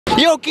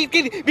Yo, keep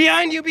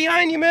behind you,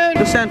 man.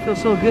 The sand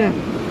feels so good.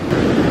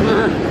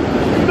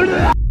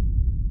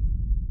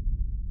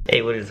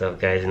 Hey, what is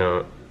up, guys?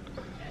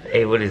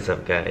 Hey, what is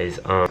up, guys?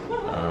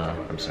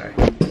 I'm sorry.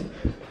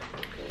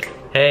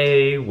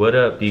 Hey, what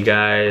up, you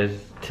guys?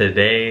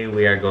 Today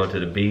we are going to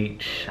the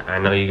beach. I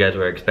know you guys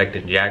were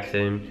expecting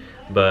Jackson,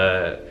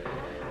 but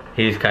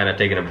he's kind of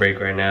taking a break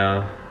right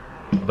now.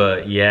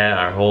 But yeah,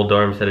 our whole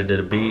dorm said it to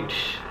the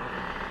beach.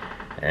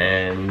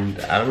 And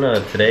I don't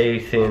know, today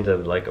seems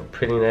like a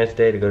pretty nice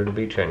day to go to the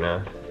beach right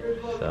now.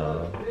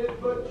 So,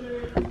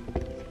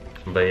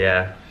 but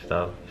yeah,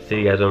 so see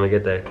you guys when we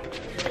get there.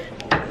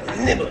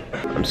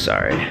 I'm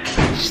sorry,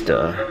 just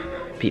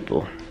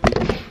people.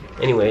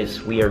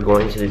 Anyways, we are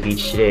going to the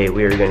beach today.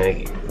 We are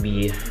gonna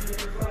be,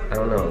 I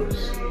don't know,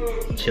 just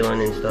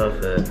chilling and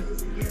stuff.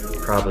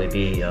 Probably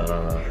be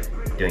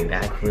doing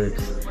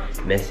backflips,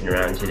 messing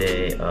around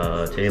today.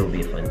 Today will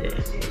be a fun day.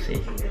 We'll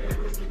see.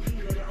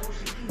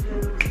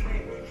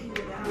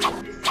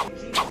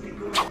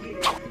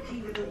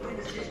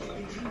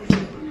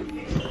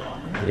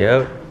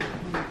 Yep.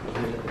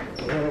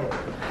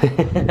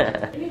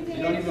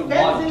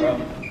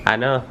 I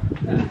know.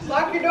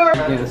 Lock your door.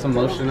 Getting some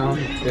lotion on.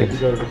 Then you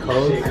go to the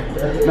coast.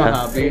 Know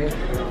how it be.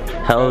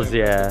 Hells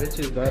yeah.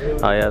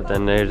 Oh yeah,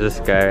 then there's this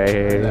guy right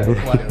here.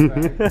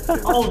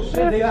 Oh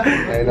shit, they got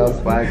it. Ain't no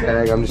swag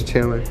bag, I'm just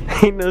chilling.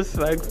 Ain't no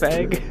swag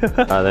bag.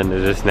 Oh, then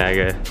there's this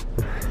nigga.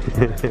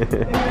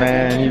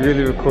 Man, you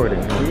really recording?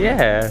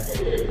 Yeah.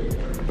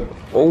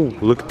 Oh,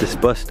 look at this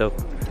bus though.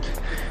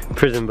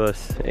 Prison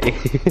bus.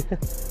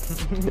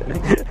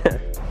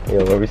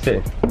 Yo, where we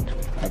sitting?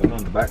 I don't know,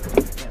 in the back.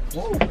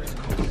 Whoa.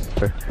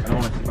 I don't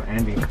want to sit by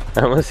Andy. I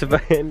want to sit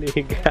by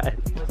Andy. God.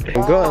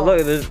 I'm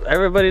going. Look,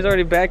 everybody's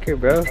already back here,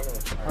 bro.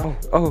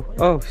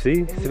 Oh,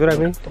 see what I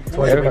mean? Sit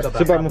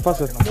by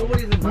Mufasa.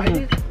 Nobody's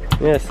invited?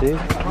 Yeah, see?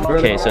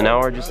 Okay, so now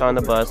we're just on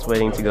the bus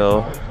waiting to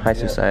go. Hi,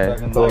 Suicide.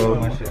 Hello.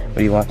 What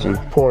are you watching?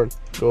 Porn.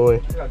 Go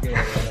away.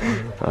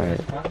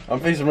 Alright. I'm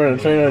facing running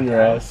a train on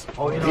your ass.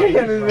 Oh, yeah.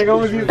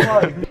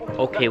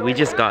 Okay, we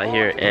just got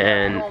here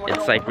and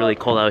it's like really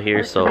cold out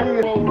here, so.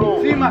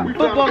 See, my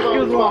football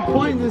skills are on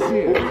point this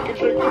year.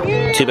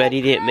 Too bad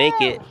he didn't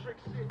make it.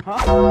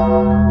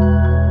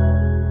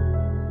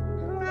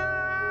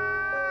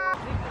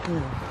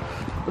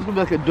 This would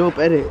be like a dope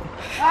edit.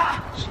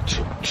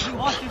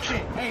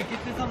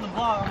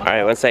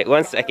 Alright, one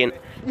second.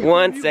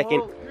 One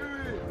second.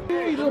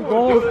 No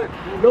balls.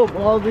 No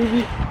balls,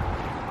 baby.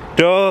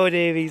 No,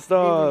 Davey,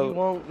 stop.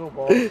 No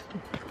balls.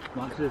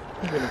 Watch this.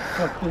 I'm gonna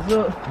fuck this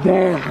up.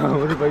 Damn,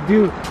 what if I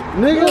do?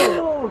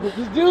 Nigga,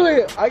 just do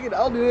it.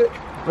 I'll do it.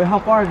 Wait, how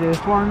far is it? It's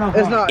far enough.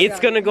 It's not. It's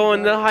gonna go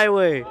on the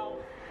highway.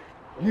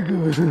 You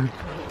good.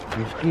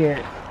 I'm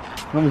scared.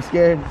 I'm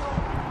scared.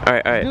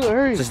 Alright. Do it,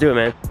 hurry. Just do it,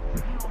 man.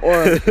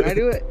 Or can I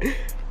do it?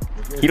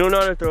 You don't know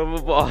how to throw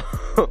a ball.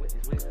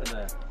 Wait for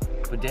the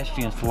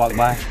pedestrians to walk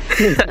by.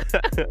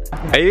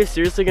 Are you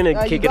seriously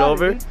gonna kick it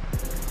over?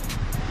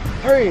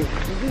 Hurry.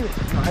 Just do it.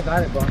 No, I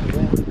got it, bro.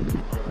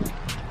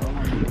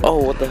 Oh,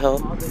 what the hell?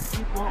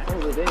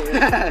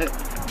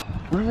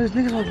 What if these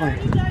niggas walk by? What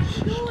are you guys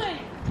doing?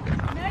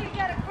 Now you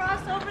gotta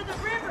cross over the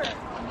river.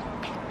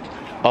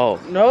 Oh.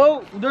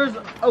 No, there's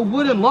a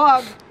wooden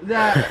log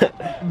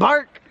that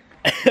bark.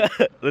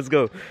 Let's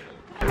go.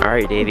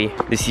 Alright, Davey.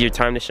 This is your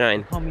time to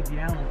shine. Call me the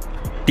Allen.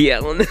 The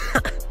Allen. Look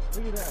at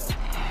that.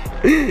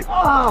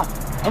 Oh,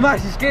 I'm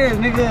actually scared,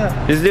 nigga.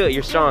 Just do it.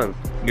 You're strong.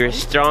 You're a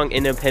strong,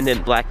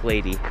 independent black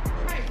lady.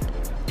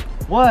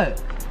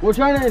 What? We're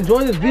trying to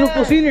enjoy this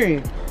beautiful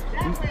scenery.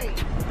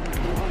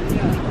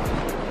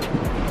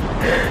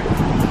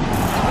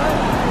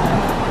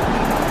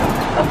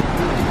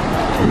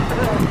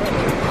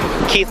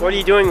 Keith, what are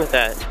you doing with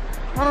that?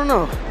 I don't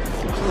know.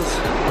 This is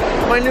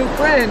my new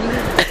friend.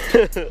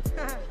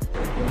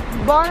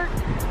 Bart.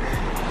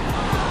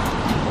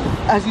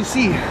 As you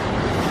see,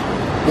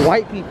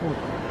 white people.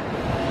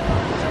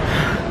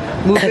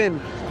 Move in.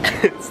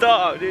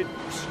 Stop, dude.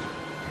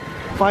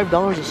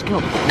 $5 a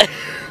skill.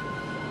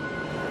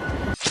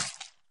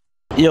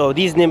 Yo,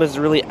 these niggas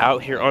are really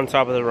out here on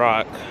top of the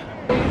rock.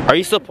 Are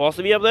you supposed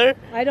to be up there?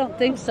 I don't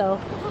think so.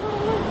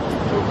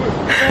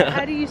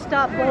 How do you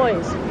stop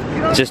boys?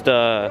 Just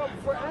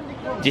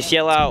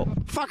yell out.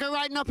 Fuck her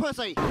right in the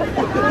pussy.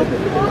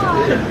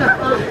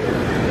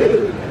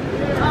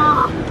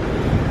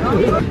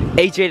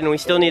 Hey Jaden, we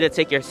still need to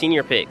take your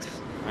senior pics.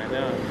 I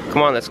know.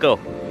 Come on, let's go.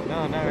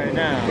 No, not right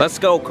now. Let's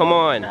go, come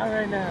on. Not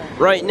right now.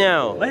 Right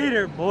now.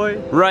 Later, boy.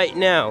 Right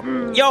now.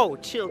 Yo,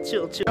 chill.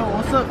 Yo,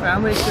 what's up,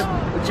 family?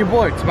 It's your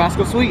boy,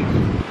 Tabasco Sweet.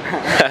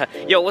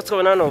 Yo, what's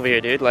going on over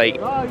here, dude? Like,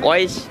 why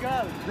is...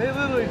 They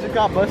literally just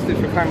got busted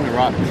for climbing the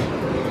rocks.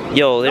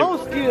 Yo, No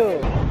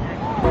skill.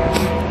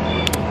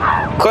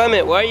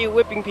 Clement, why are you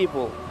whipping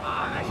people?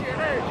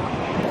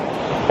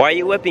 Why are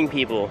you whipping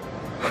people?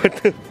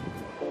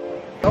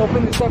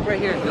 Open this up right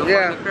here.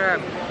 Yeah.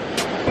 Crab.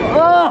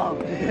 Oh!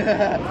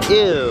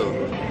 Ew.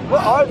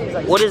 What are these?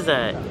 Like, what is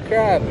that?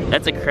 Crab.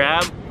 That's a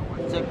crab?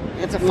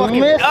 It's a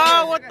fucking...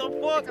 Oh, what the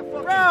fuck?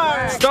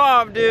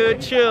 Stop,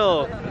 dude.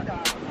 Chill.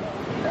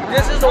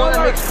 This is the one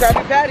that makes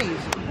Krabby Patties.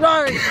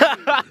 Right.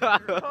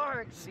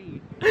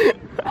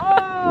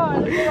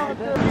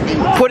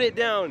 Put it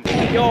down.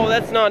 Yo,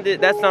 that's not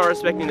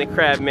respecting the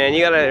crab, man.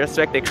 You gotta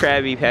respect the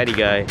Krabby Patty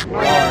guy.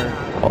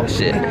 Oh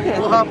shit.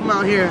 We'll help him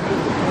out here.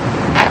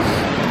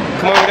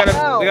 Come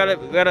on, we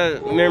gotta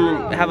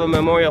have a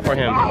memorial for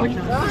him.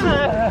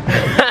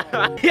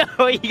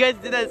 Yo, you guys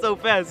did that so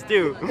fast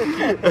too.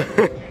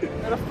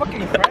 That a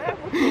fucking crab?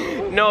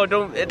 No,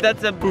 don't.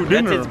 That's its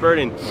burden.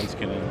 I'm just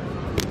kidding.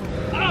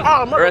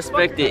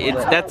 Respect it.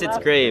 That's its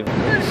grave.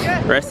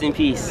 Rest in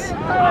peace.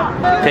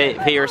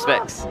 Pay your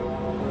respects.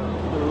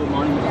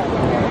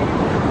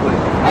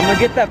 I'm gonna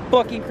get that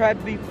fucking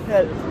crab beef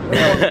head.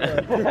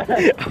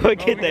 I'm gonna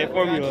get that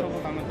formula.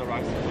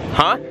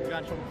 Huh?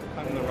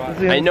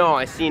 I know.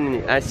 I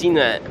seen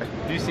that.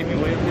 Do you see me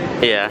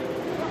waving? Yeah.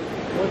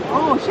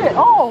 Oh shit!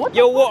 Oh, what?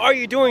 Yo, what are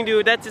you doing,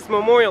 dude? That's its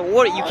memorial.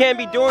 What? You can't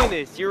be doing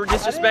this. You're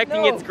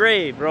disrespecting its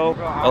grave, bro.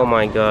 Oh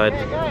my god.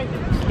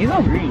 He's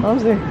all green. I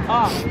was there.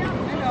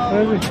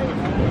 Where is he?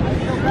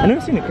 I've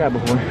never seen a crab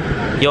before.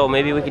 Yo,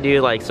 maybe we could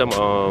do like some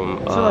real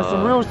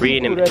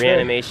seafood right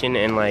reanimation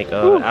and like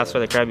ask for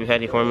the Krabby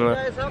Patty formula.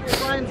 Guys, help me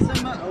find some.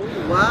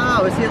 Oh,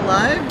 wow, is he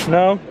alive?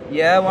 No.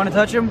 Yeah, want to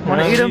touch him?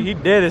 Want to eat him? He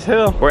dead as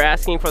hell. We're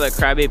asking for the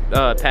Krabby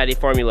Patty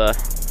formula.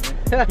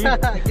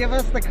 Give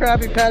us the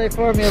Krabby Patty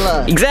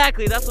formula.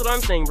 Exactly, that's what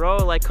I'm saying, bro.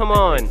 Like, come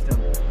on.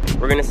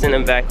 We're gonna send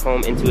him back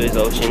home into his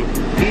ocean.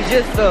 He's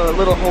just a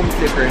little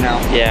homesick right now.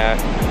 Yeah.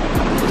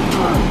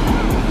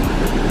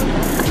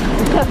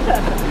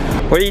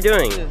 What are you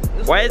doing?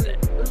 Why is it?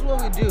 This is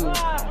what we do.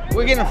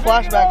 We're getting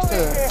flashbacks to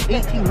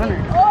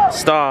 1800.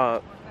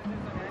 Stop.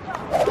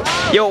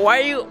 Yo, why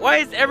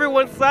is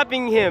everyone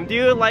slapping him,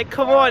 dude? Like,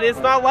 come on, it's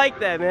not like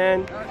that,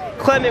 man.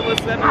 Clement was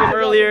slapping him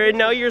earlier, and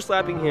now you're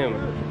slapping him.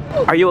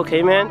 Are you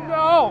okay, man?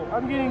 No,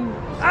 I'm getting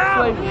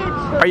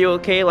Are you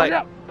okay? Like,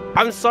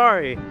 I'm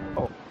sorry.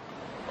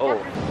 Oh,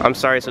 I'm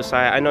sorry,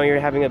 Society. I know you're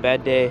having a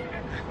bad day.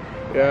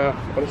 Yeah,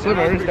 I'm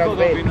slipping. I just got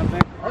bait.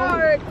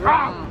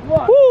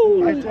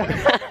 Woo!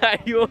 Are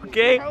you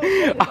okay?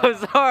 I'm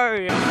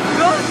sorry.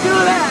 Don't do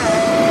that!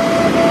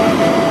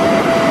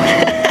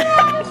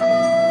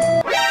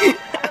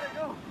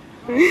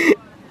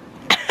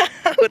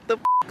 What the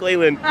f,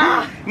 Clayland?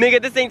 Nigga,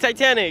 this ain't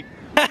Titanic.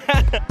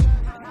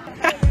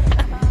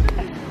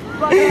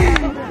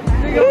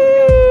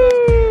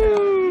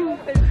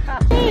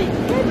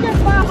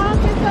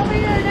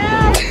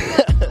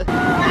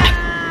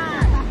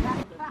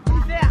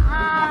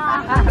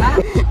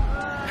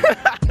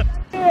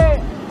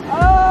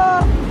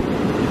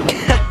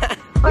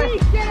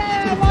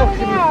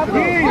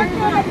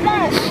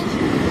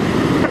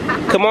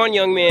 Come on,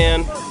 young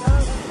man.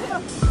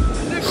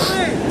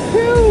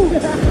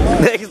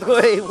 Next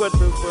wave, what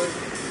the fuck?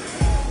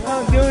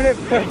 I'm doing it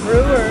for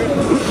Brewer.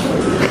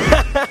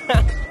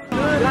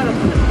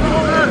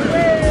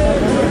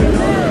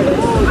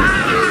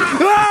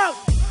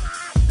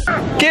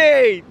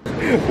 Kate!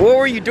 What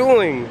were you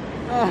doing?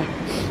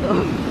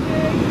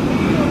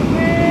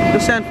 The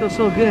sand feels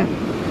so good.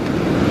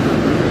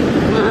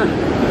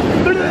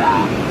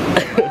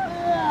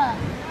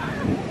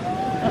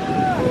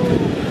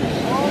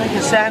 Like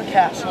a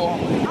sandcastle.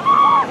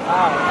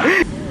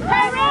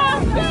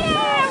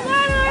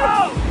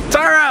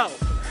 Taro!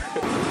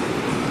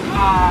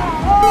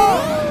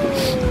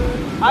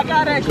 I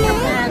got extra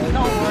pants,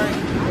 don't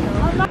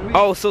worry.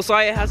 Oh, so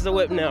Saya has the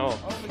whip now.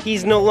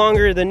 He's no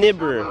longer the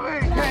nibber.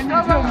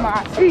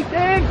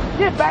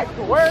 Get back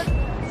to work.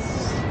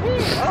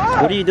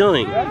 What are you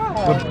doing?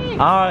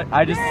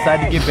 I just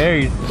decided to get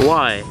buried.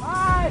 Why?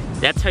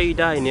 That's how you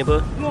die,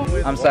 nibba.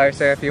 I'm sorry,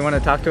 sir. If you want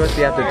to talk to us,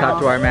 you have to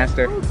talk to our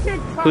master.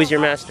 Who's your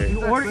master?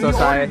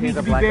 Society, he's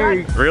a black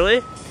guy.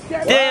 Really?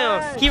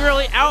 Damn, he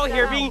really out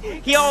here being,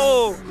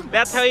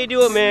 that's how you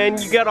do it, man.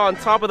 You got on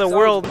top of the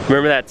world.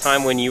 Remember that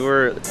time when you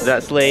were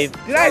that slave?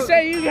 Did I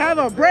say you have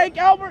a break,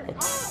 Albert?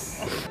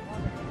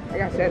 I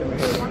got sand in my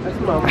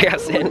hair. I got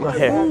sand in my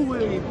hair.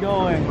 Keep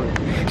going.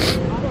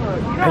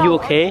 Are you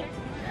okay?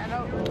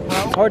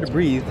 It's hard to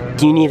breathe.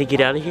 Do you need to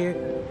get out of here?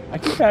 I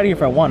can get out of here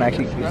if I want,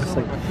 actually. It's just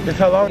like, just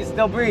how long? You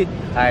still breathe.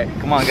 Alright,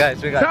 come on,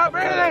 guys. We got. Stop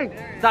breathing!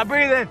 Stop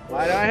breathing!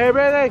 Why do I hear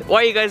breathing?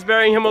 Why are you guys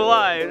burying him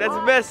alive? That's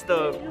messed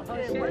up.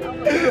 I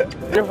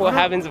wonder what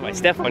happens if I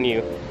step on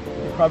you.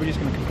 You're probably just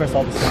gonna compress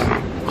all the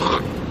sound.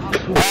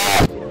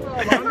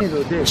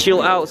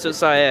 Chill out,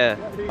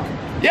 Society.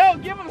 Yo,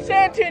 give him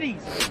sand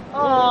titties!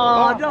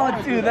 Oh,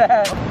 don't do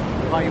that.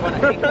 Oh, you want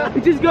to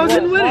He just goes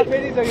in with it.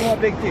 titties or you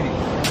want big titties?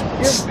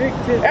 Give big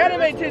titties.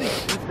 Anime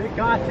titties. Big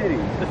god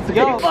titties.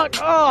 Yo,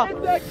 fuck off. You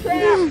like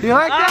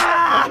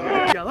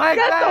that? You like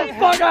that? Get the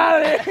fuck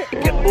out of here. He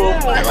can move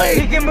my leg.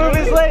 He can move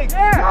his leg.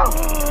 Yeah.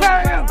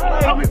 Bury him.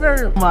 Help me bury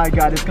him. Oh my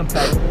god, it's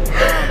competitive.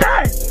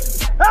 Hey!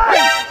 Hey!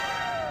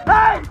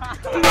 Hey!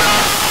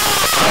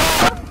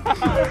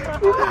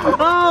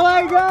 Oh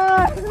my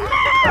god!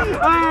 Hey!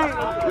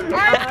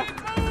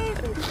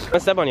 I'm gonna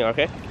step on you,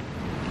 okay?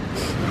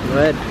 Go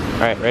ahead.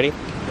 Alright, ready?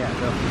 Yeah,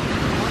 go.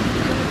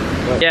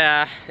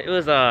 Yeah, it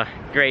was a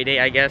great day,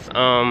 I guess.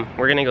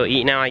 We're gonna go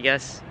eat now, I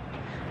guess.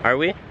 Are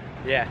we?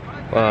 Yeah.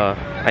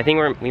 I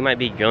think we might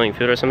be grilling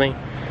food or something.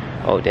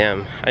 Oh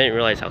damn, I didn't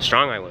realize how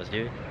strong I was,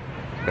 dude.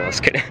 No, I was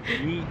kidding.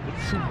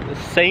 Super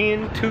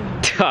Saiyan 2.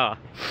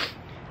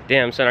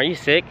 Damn, son, are you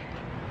sick?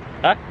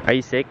 Huh? Are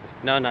you sick?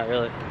 No, not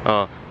really.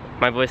 Oh,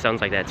 my voice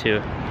sounds like that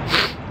too.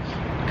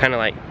 Kind of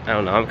like, I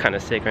don't know, I'm kind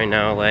of sick right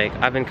now. Like,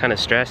 I've been kind of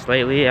stressed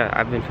lately.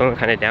 I've been feeling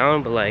kind of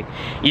down, but like,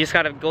 you just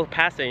gotta go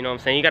past it, you know what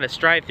I'm saying? You gotta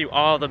strive through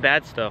all the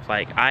bad stuff.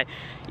 Like,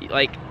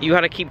 you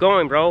gotta keep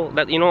going, bro.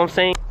 You know what I'm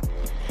saying?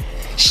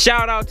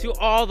 Shout out to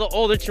all the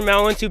older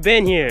Tremellans who've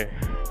been here.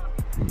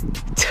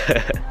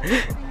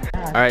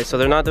 Alright, so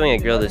they're not doing a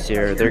grill this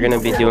year. They're gonna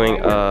be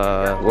doing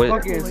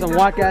what? Some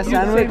whack ass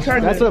sandwich.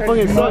 That's what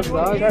fucking sucks,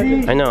 dog.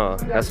 I know,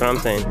 that's what I'm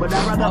saying. But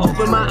I'd rather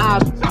open my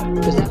eyes,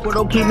 cause that's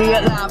what'll keep me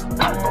alive.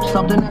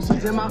 Something that's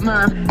in my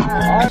mind.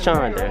 Sean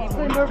right there.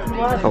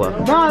 Hello.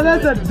 Nah,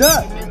 that's a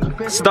duck.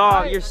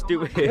 Stop, you're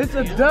stupid. It's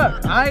a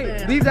duck.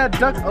 I leave that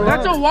duck alone.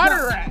 That's a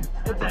water rat.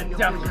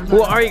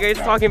 What are you guys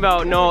talking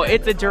about? No,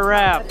 it's a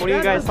giraffe. What are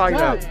you guys talking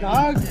about?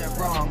 Dog.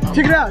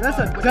 Check it out. That's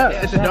a duck.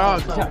 It's a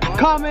dog.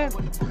 Comment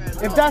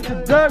if that's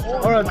a duck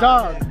or a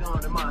dog.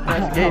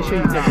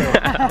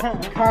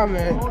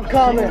 Comment.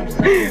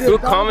 Who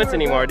comments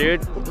anymore,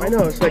 dude? I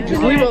know. It's like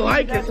just leave a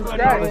like and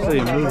subscribe.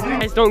 You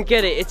guys don't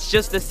get it. It's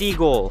just a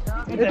seagull.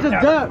 It's a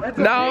duck.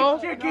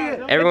 No.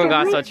 Everyone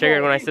got so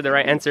triggered when I said the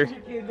right answer.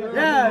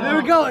 Yeah, there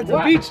we go. It's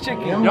a beach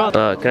chicken.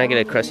 Can I get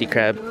a Krusty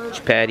Krab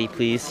patty,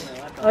 please?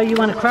 Oh, you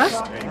want a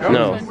crust?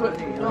 No.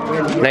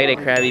 Can I get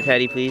a Krabby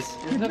Patty, please?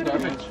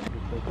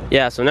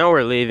 Yeah, so now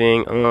we're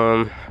leaving.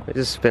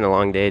 It's been a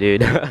long day,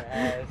 dude.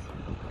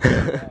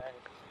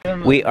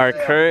 We are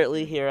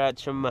currently here at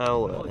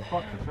Tremella.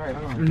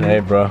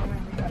 Hey, bro.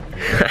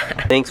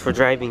 Thanks for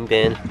driving,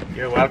 Ben.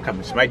 You're welcome.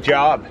 It's my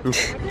job.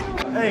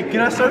 Hey,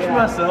 can I search for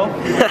myself?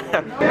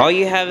 All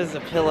you have is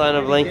a pillow and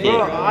a blanket.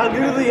 Bro, I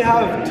literally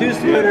have 2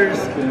 sweaters,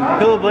 a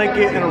pillow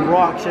blanket, and a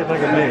rock shaped like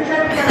a dick.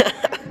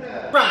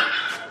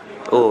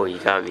 Oh, you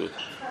got me.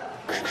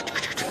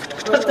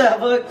 What the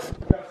fuck?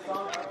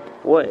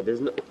 What? There's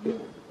no.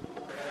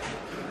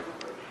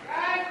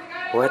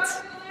 What?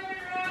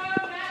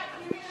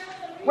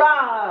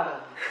 Rah!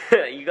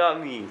 You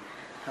got me.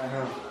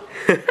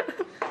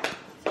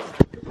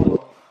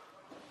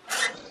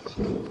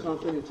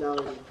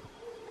 Confidentiality.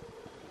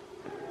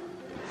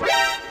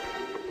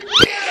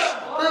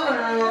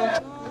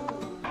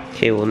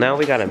 Okay, well now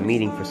we got a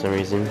meeting for some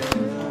reason.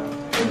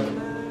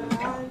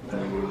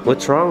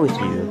 What's wrong with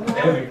you?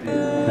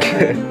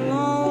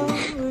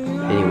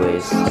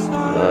 Anyways,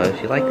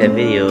 if you like that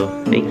video,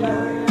 thank you.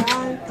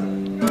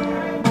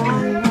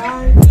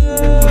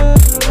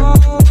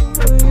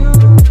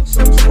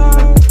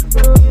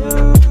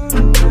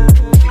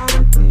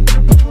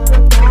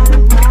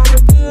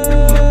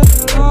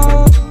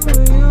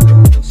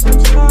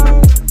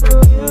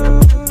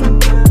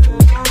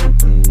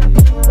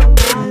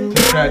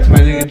 Subscribe to my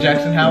nigga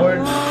Jackson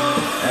Howard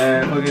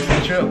and we'll get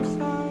some trips.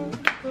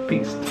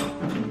 Peace.